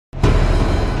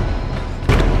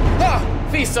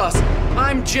Vsauce,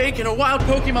 I'm Jake and a wild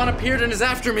Pokemon appeared and is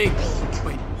after me.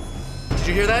 Wait, did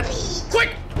you hear that? Quick!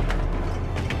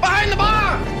 Behind the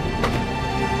bar!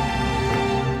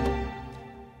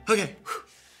 Okay,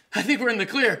 I think we're in the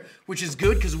clear, which is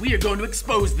good because we are going to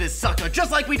expose this sucker,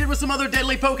 just like we did with some other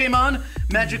deadly Pokemon.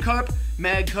 Magikarp,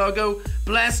 Magcargo,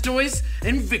 Blastoise,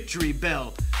 and Victory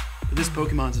Bell. But this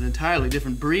Pokemon's an entirely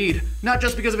different breed, not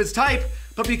just because of its type,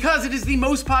 but because it is the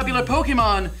most popular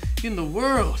Pokemon in the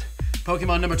world.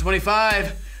 Pokemon number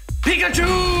 25,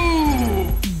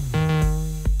 Pikachu!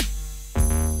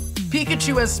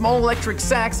 Pikachu has small electric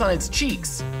sacs on its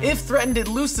cheeks. If threatened, it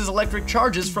looses electric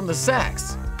charges from the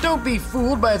sacs. Don't be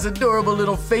fooled by its adorable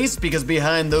little face, because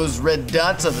behind those red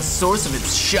dots are the source of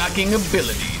its shocking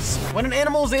abilities. When an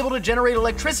animal is able to generate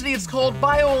electricity, it's called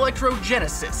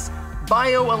bioelectrogenesis.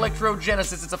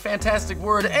 Bioelectrogenesis, it's a fantastic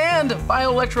word, and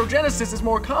bioelectrogenesis is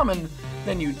more common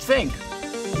than you'd think.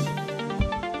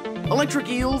 Electric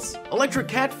eels, electric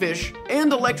catfish,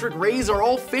 and electric rays are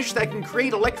all fish that can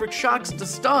create electric shocks to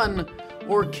stun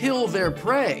or kill their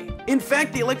prey. In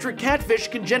fact, the electric catfish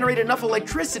can generate enough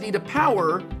electricity to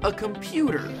power a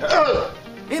computer.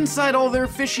 Inside all their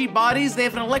fishy bodies, they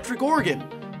have an electric organ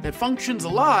that functions a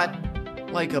lot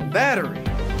like a battery.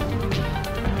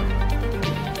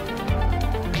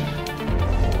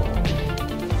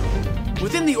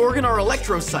 Within the organ are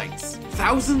electrocytes,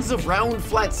 thousands of round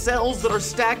flat cells that are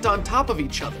stacked on top of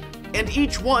each other, and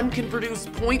each one can produce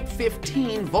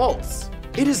 0.15 volts.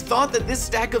 It is thought that this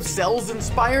stack of cells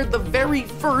inspired the very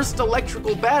first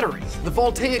electrical battery, the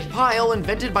voltaic pile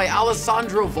invented by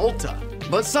Alessandro Volta.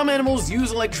 But some animals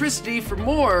use electricity for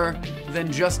more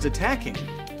than just attacking.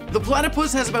 The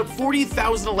platypus has about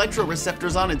 40,000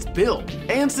 electroreceptors on its bill,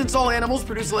 and since all animals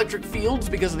produce electric fields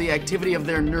because of the activity of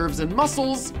their nerves and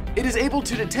muscles, it is able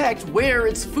to detect where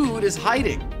its food is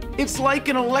hiding. It's like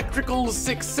an electrical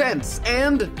sixth sense,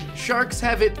 and sharks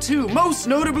have it too, most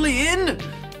notably in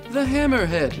the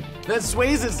hammerhead that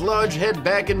sways its large head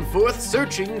back and forth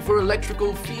searching for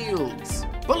electrical fields.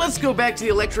 But let's go back to the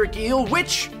electric eel,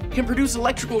 which can produce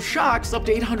electrical shocks up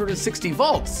to 860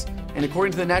 volts, and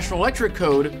according to the National Electric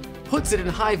Code, puts it in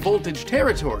high voltage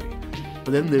territory.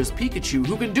 But then there's Pikachu,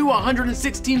 who can do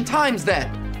 116 times that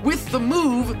with the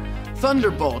move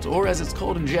Thunderbolt, or as it's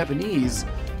called in Japanese,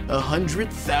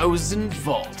 100,000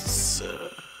 volts.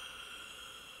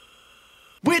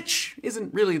 Which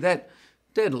isn't really that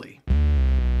deadly.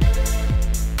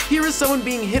 Here is someone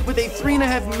being hit with a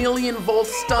 3.5 million volt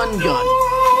stun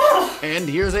gun. And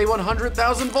here's a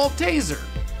 100,000 volt taser.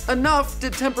 Enough to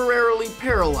temporarily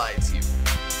paralyze you.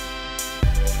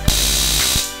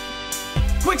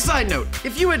 Quick side note,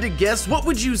 if you had to guess, what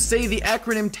would you say the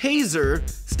acronym TASER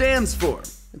stands for?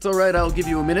 It's all right, I'll give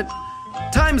you a minute.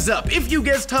 Time's up. If you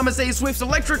guessed Thomas A. Swift's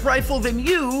electric rifle, then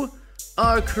you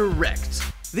are correct.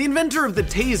 The inventor of the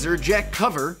taser, Jack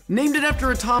Cover, named it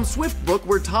after a Tom Swift book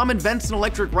where Tom invents an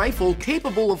electric rifle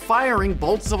capable of firing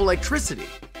bolts of electricity.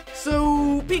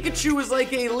 So Pikachu is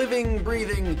like a living,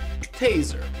 breathing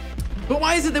taser. But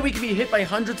why is it that we can be hit by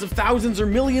hundreds of thousands or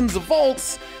millions of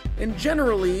volts and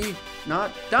generally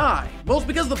not die? Well, it's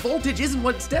because the voltage isn't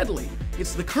what's deadly.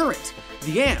 It's the current,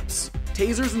 the amps.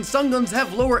 Tasers and stun guns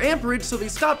have lower amperage, so they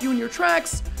stop you in your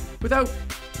tracks without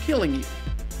killing you,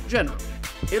 generally.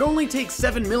 It only takes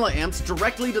 7 milliamps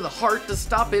directly to the heart to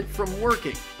stop it from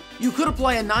working. You could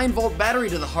apply a 9-volt battery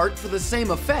to the heart for the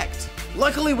same effect.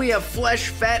 Luckily, we have flesh,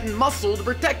 fat, and muscle to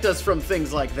protect us from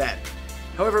things like that.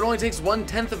 However, it only takes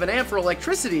 1/10 of an amp for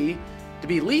electricity to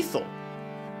be lethal.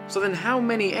 So then how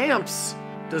many amps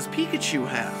does Pikachu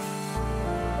have?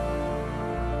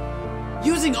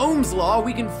 Using Ohm's law,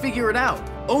 we can figure it out.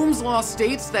 Ohm's law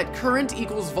states that current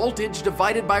equals voltage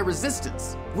divided by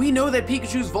resistance. We know that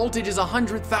Pikachu's voltage is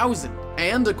 100,000,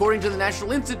 and according to the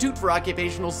National Institute for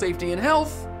Occupational Safety and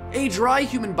Health, a dry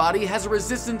human body has a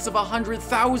resistance of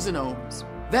 100,000 ohms.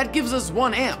 That gives us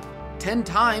 1 amp, 10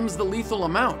 times the lethal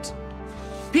amount.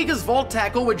 Pika's Volt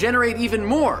Tackle would generate even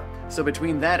more, so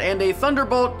between that and a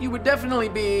Thunderbolt, you would definitely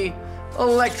be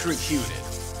electrocuted.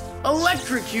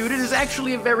 Electrocuted is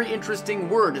actually a very interesting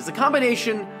word. It's a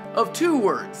combination of 2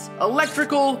 words,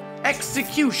 electrical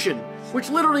execution, which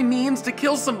literally means to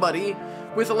kill somebody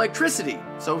with electricity.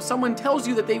 So if someone tells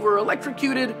you that they were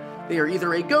electrocuted, they are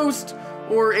either a ghost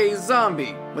or a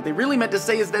zombie. What they really meant to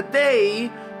say is that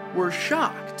they were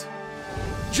shocked.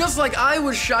 Just like I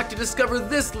was shocked to discover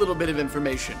this little bit of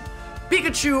information.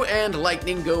 Pikachu and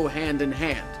lightning go hand in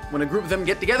hand. When a group of them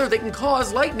get together, they can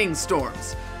cause lightning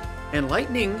storms. And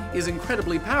lightning is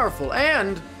incredibly powerful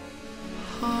and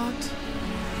hot.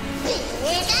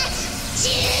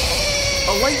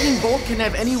 A lightning bolt can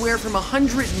have anywhere from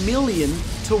 100 million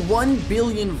to 1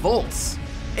 billion volts.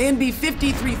 and be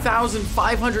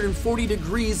 53,540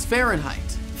 degrees Fahrenheit,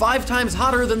 5 times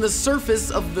hotter than the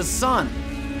surface of the sun.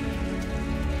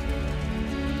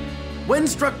 When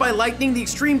struck by lightning, the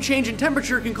extreme change in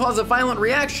temperature can cause a violent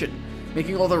reaction,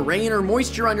 making all the rain or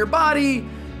moisture on your body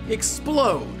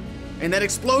explode. And that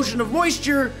explosion of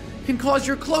moisture can cause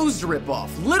your clothes to rip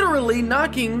off, literally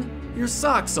knocking your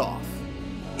socks off.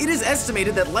 It is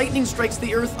estimated that lightning strikes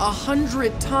the Earth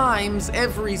 100 times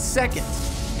every second.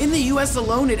 In the US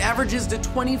alone, it averages to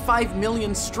 25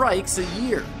 million strikes a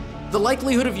year. The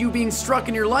likelihood of you being struck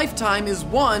in your lifetime is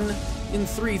 1 in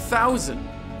 3,000.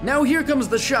 Now here comes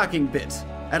the shocking bit.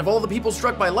 Out of all the people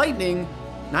struck by lightning,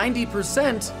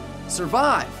 90%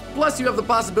 survive. Plus you have the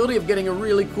possibility of getting a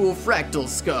really cool fractal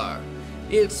scar.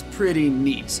 It's pretty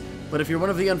neat. But if you're one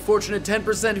of the unfortunate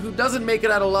 10% who doesn't make it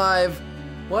out alive,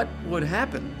 what would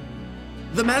happen?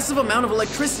 The massive amount of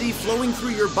electricity flowing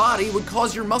through your body would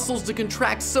cause your muscles to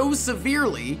contract so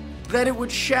severely that it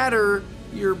would shatter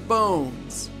your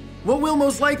bones. What will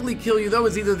most likely kill you, though,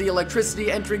 is either the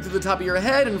electricity entering through the top of your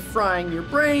head and frying your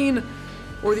brain,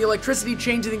 or the electricity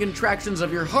changing the contractions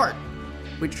of your heart,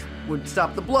 which would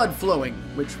stop the blood flowing,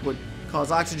 which would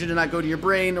cause oxygen to not go to your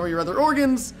brain or your other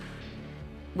organs,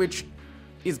 which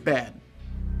is bad.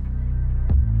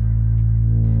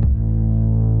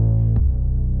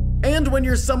 And when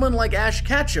you're someone like Ash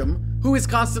Ketchum, who is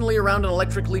constantly around an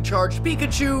electrically charged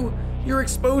Pikachu, your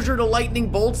exposure to lightning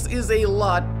bolts is a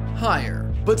lot higher.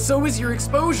 But so is your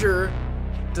exposure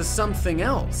to something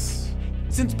else.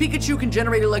 Since Pikachu can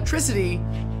generate electricity,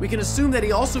 we can assume that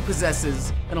he also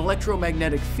possesses an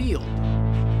electromagnetic field.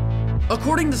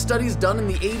 According to studies done in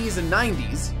the 80s and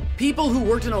 90s, people who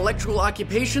worked in electrical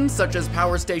occupations such as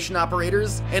power station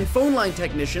operators and phone line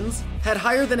technicians had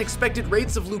higher than expected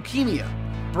rates of leukemia,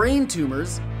 brain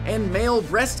tumors, and male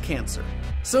breast cancer.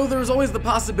 So there's always the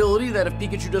possibility that if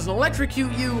Pikachu doesn't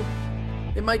electrocute you,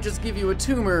 it might just give you a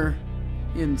tumor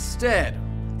instead.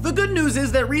 The good news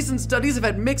is that recent studies have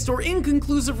had mixed or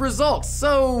inconclusive results,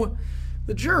 so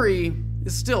the jury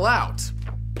is still out.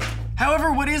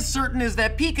 However, what is certain is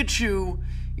that Pikachu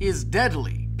is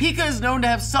deadly. Pika is known to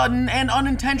have sudden and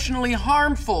unintentionally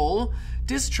harmful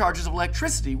discharges of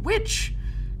electricity, which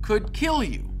could kill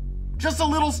you. Just a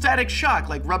little static shock,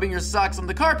 like rubbing your socks on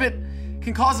the carpet,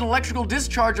 can cause an electrical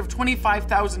discharge of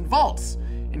 25,000 volts.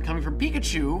 And coming from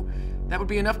Pikachu, that would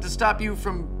be enough to stop you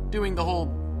from doing the whole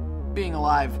being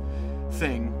alive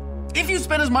thing. If you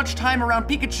spend as much time around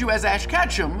Pikachu as Ash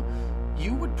Ketchum,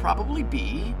 you would probably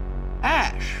be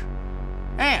Ash.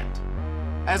 And,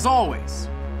 as always,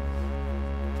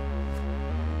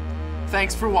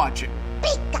 thanks for watching.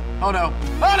 Pika. Oh no.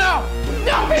 Oh no!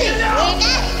 No, Pika, no!